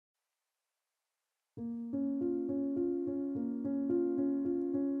There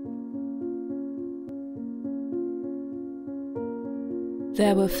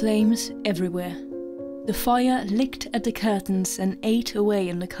were flames everywhere. The fire licked at the curtains and ate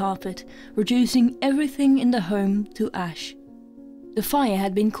away on the carpet, reducing everything in the home to ash. The fire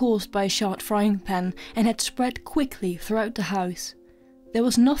had been caused by a charred frying pan and had spread quickly throughout the house. There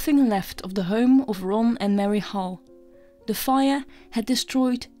was nothing left of the home of Ron and Mary Hall. The fire had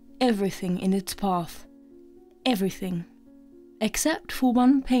destroyed everything in its path. Everything. Except for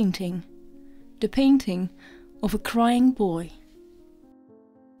one painting. The painting of a crying boy.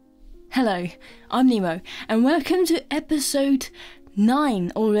 Hello, I'm Nemo, and welcome to episode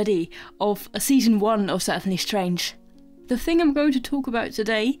 9 already of season 1 of Certainly Strange. The thing I'm going to talk about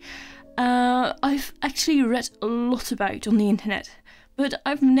today, I've actually read a lot about on the internet, but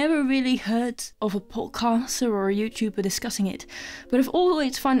I've never really heard of a podcaster or a YouTuber discussing it. But I've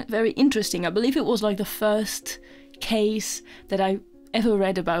always found it very interesting. I believe it was like the first case that I ever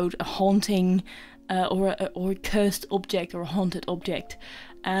read about a haunting or a cursed object or a haunted object.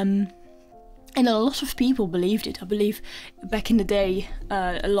 And a lot of people believed it. I believe back in the day,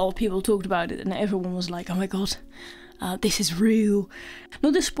 a lot of people talked about it and everyone was like, oh my god, this is real.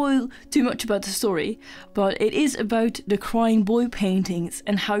 Not to spoil too much about the story, but it is about the crying boy paintings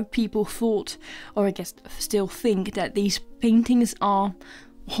and how people thought, or I guess still think, that these paintings are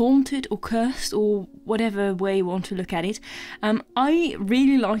haunted or cursed or whatever way you want to look at it. I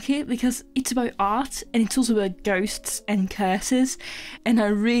really like it because it's about art and it's also about ghosts and curses, and I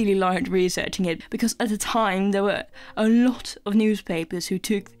really liked researching it because at the time there were a lot of newspapers who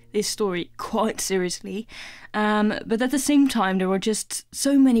took this story quite seriously, but at the same time there were just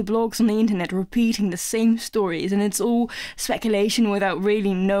so many blogs on the internet repeating the same stories, and it's all speculation without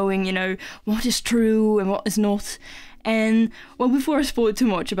really knowing, what is true and what is not. And, well, before I spoil too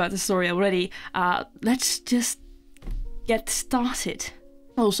much about the story already, let's just get started.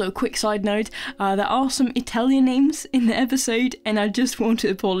 Also, a quick side note, there are some Italian names in the episode, and I just want to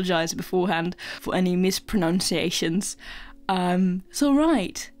apologise beforehand for any mispronunciations. So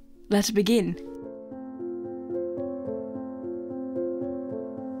right, let's begin.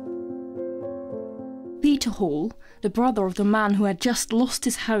 Peter Hall, the brother of the man who had just lost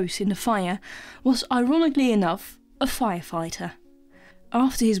his house in the fire, was ironically enough a firefighter.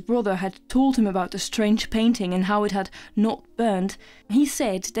 After his brother had told him about the strange painting and how it had not burned, he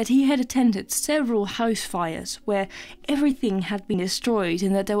said that he had attended several house fires where everything had been destroyed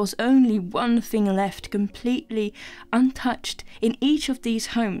and that there was only one thing left completely untouched in each of these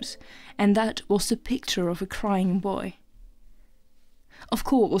homes, and that was the picture of a crying boy. Of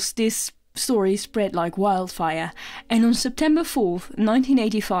course, this story spread like wildfire, and on September 4th,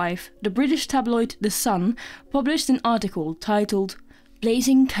 1985, the British tabloid The Sun published an article titled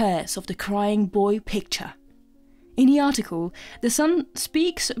 "Blazing Curse of the Crying Boy Picture." In the article, The Sun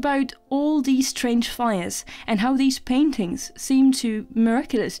speaks about all these strange fires and how these paintings seem to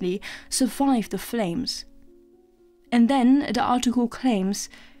miraculously survive the flames. And then the article claims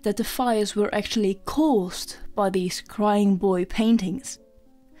that the fires were actually caused by these crying boy paintings.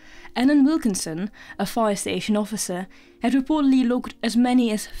 Alan Wilkinson, a fire station officer, had reportedly logged as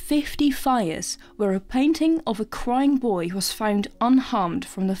many as 50 fires where a painting of a crying boy was found unharmed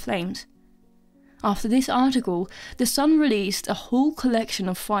from the flames. After this article, The Sun released a whole collection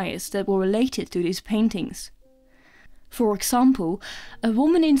of fires that were related to these paintings. For example, a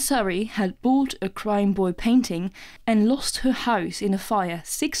woman in Surrey had bought a crying boy painting and lost her house in a fire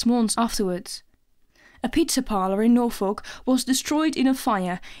 6 months afterwards. A pizza parlour in Norfolk was destroyed in a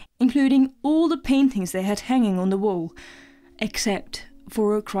fire, including all the paintings they had hanging on the wall, except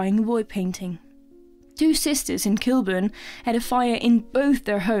for a crying boy painting. 2 sisters in Kilburn had a fire in both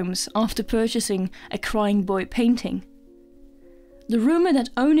their homes after purchasing a crying boy painting. The rumour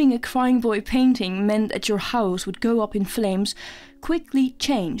that owning a crying boy painting meant that your house would go up in flames quickly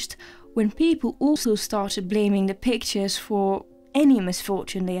changed when people also started blaming the pictures for any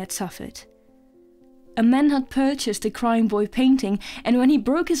misfortune they had suffered. A man had purchased a crying boy painting, and when he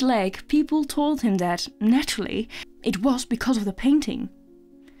broke his leg, people told him that, naturally, it was because of the painting.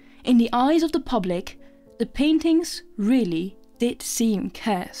 In the eyes of the public, the paintings really did seem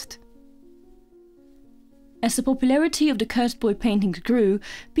cursed. As the popularity of the cursed boy paintings grew,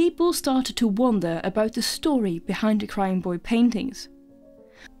 people started to wonder about the story behind the crying boy paintings.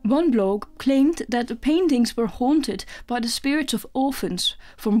 One blog claimed that the paintings were haunted by the spirits of orphans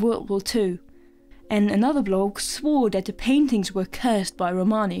from World War II. And another blog swore that the paintings were cursed by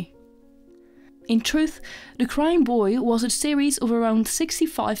Romani. In truth, the Crying Boy was a series of around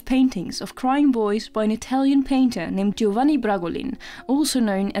 65 paintings of crying boys by an Italian painter named Giovanni Bragolin, also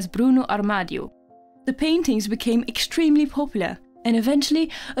known as Bruno Armadio. The paintings became extremely popular, and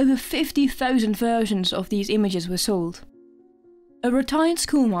eventually over 50,000 versions of these images were sold. A retired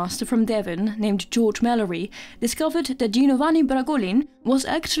schoolmaster from Devon named George Mallory discovered that Giovanni Bragolin was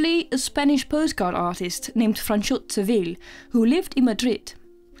actually a Spanish postcard artist named Franchot Seville, who lived in Madrid.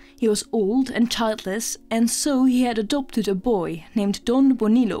 He was old and childless, and so he had adopted a boy named Don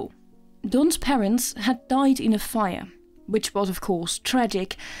Bonillo. Don's parents had died in a fire, which was of course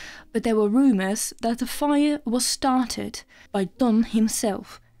tragic, but there were rumours that the fire was started by Don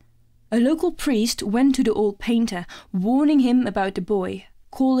himself. A local priest went to the old painter, warning him about the boy,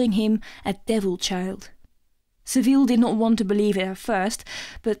 calling him a devil child. Seville did not want to believe it at first,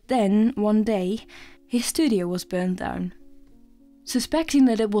 but then, one day, his studio was burned down. Suspecting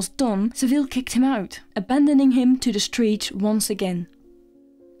that it was Don, Seville kicked him out, abandoning him to the street once again.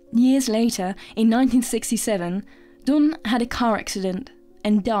 Years later, in 1967, Don had a car accident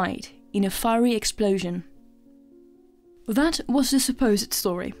and died in a fiery explosion. That was the supposed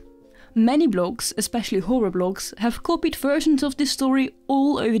story. Many blogs, especially horror blogs, have copied versions of this story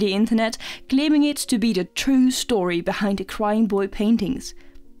all over the internet, claiming it to be the true story behind the crying boy paintings.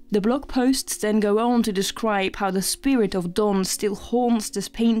 The blog posts then go on to describe how the spirit of Don still haunts the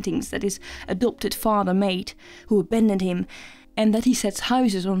paintings that his adopted father made, who abandoned him, and that he sets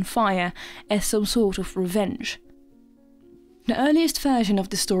houses on fire as some sort of revenge. The earliest version of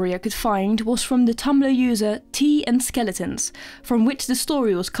the story I could find was from the Tumblr user Tea and Skeletons, from which the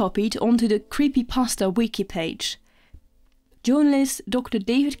story was copied onto the Creepypasta wiki page. Journalist Dr.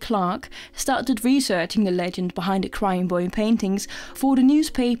 David Clark started researching the legend behind the crying boy paintings for the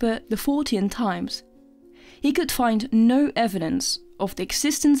newspaper The Fortean Times. He could find no evidence of the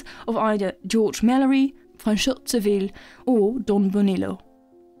existence of either George Mallory, Franchot Seville or Don Bonillo.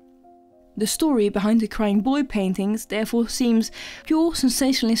 The story behind the crying boy paintings therefore seems pure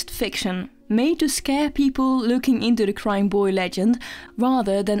sensationalist fiction, made to scare people looking into the crying boy legend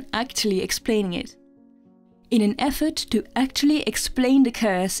rather than actually explaining it. In an effort to actually explain the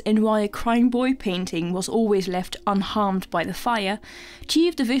curse and why a crying boy painting was always left unharmed by the fire,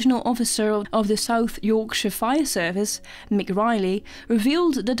 Chief Divisional Officer of the South Yorkshire Fire Service, Mick Riley,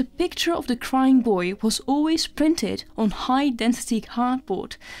 revealed that the picture of the crying boy was always printed on high-density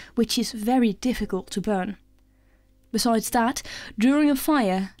cardboard, which is very difficult to burn. Besides that, during a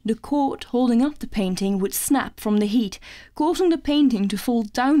fire, the cord holding up the painting would snap from the heat, causing the painting to fall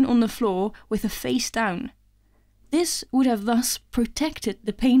down on the floor with the face down. This would have thus protected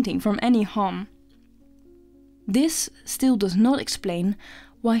the painting from any harm. This still does not explain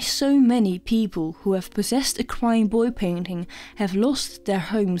why so many people who have possessed a crying boy painting have lost their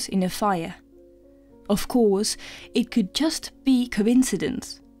homes in a fire. Of course, it could just be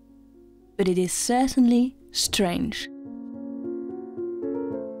coincidence, but it is certainly strange.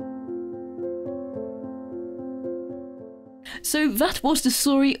 So that was the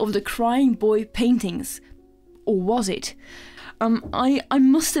story of the crying boy paintings. Or was it? I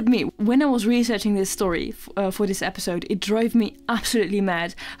must admit, when I was researching this story for this episode, it drove me absolutely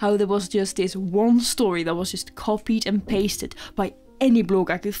mad how there was just this one story that was just copied and pasted by any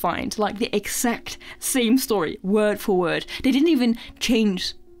blog I could find, like the exact same story, word for word. They didn't even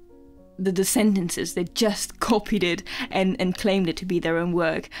change the sentences, they just copied it and claimed it to be their own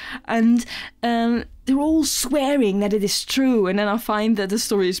work. And they're all swearing that it is true, and then I find that the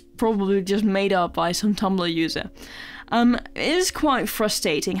story is probably just made up by some Tumblr user. It is quite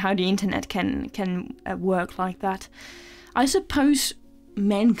frustrating how the internet can work like that. I suppose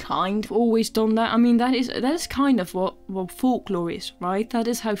mankind have always done that. I mean, that is kind of what folklore is, right? That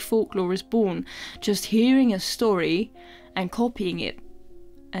is how folklore is born. Just hearing a story and copying it.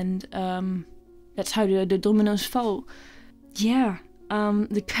 And that's how the dominoes fall. Yeah,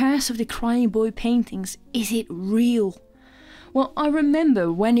 the curse of the crying boy paintings, is it real? Well, I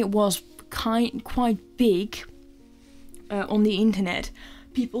remember when it was quite big on the internet,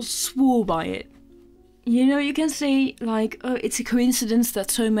 people swore by it. You know, you can say, like, oh, it's a coincidence that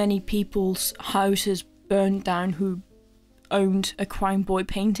so many people's houses burned down who owned a crying boy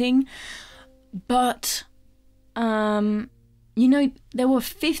painting. But, you know, there were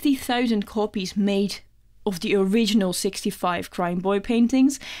 50,000 copies made of the original 65 crying boy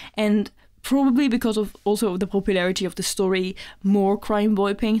paintings, and probably because of also the popularity of the story, more crying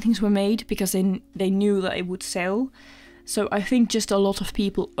boy paintings were made because they knew that it would sell. So I think just a lot of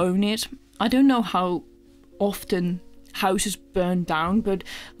people own it. I don't know how often houses burn down, but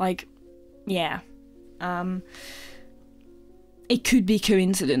like, yeah, it could be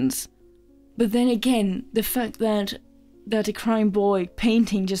coincidence. But then again, the fact that a crying boy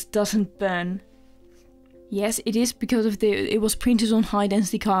painting just doesn't burn, Yes, it is because of it was printed on high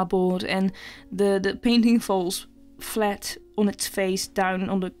density cardboard, and the painting falls flat on its face down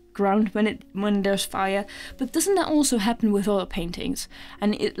on the ground when there's fire. But doesn't that also happen with other paintings?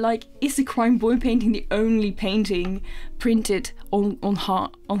 And is the Crime Boy painting the only painting printed on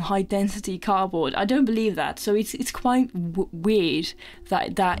high density cardboard? I don't believe that. So it's quite weird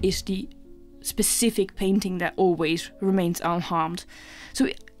that is the specific painting that always remains unharmed. So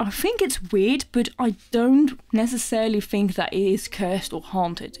I think it's weird, but I don't necessarily think that it is cursed or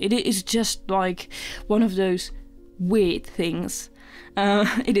haunted. It is just like one of those weird things.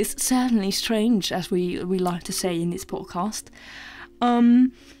 It is certainly strange, as we like to say in this podcast.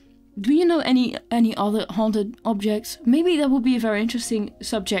 Do you know any other haunted objects? Maybe that would be a very interesting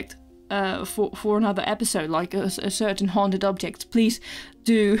subject for another episode, like a certain haunted object. Please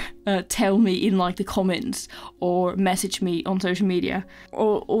do tell me in the comments, or message me on social media,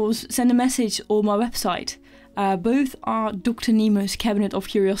 or send a message on my website. Both are Dr. Nemo's Cabinet of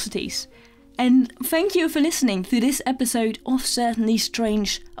Curiosities. And thank you for listening to this episode of Certainly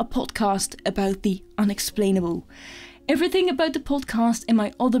Strange, a podcast about the unexplainable. Everything about the podcast and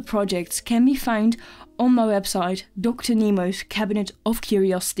my other projects can be found on my website,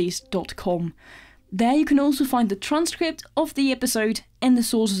 drnemoscabinetofcuriosities.com. There you can also find the transcript of the episode and the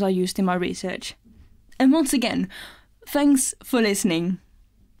sources I used in my research. And once again, thanks for listening.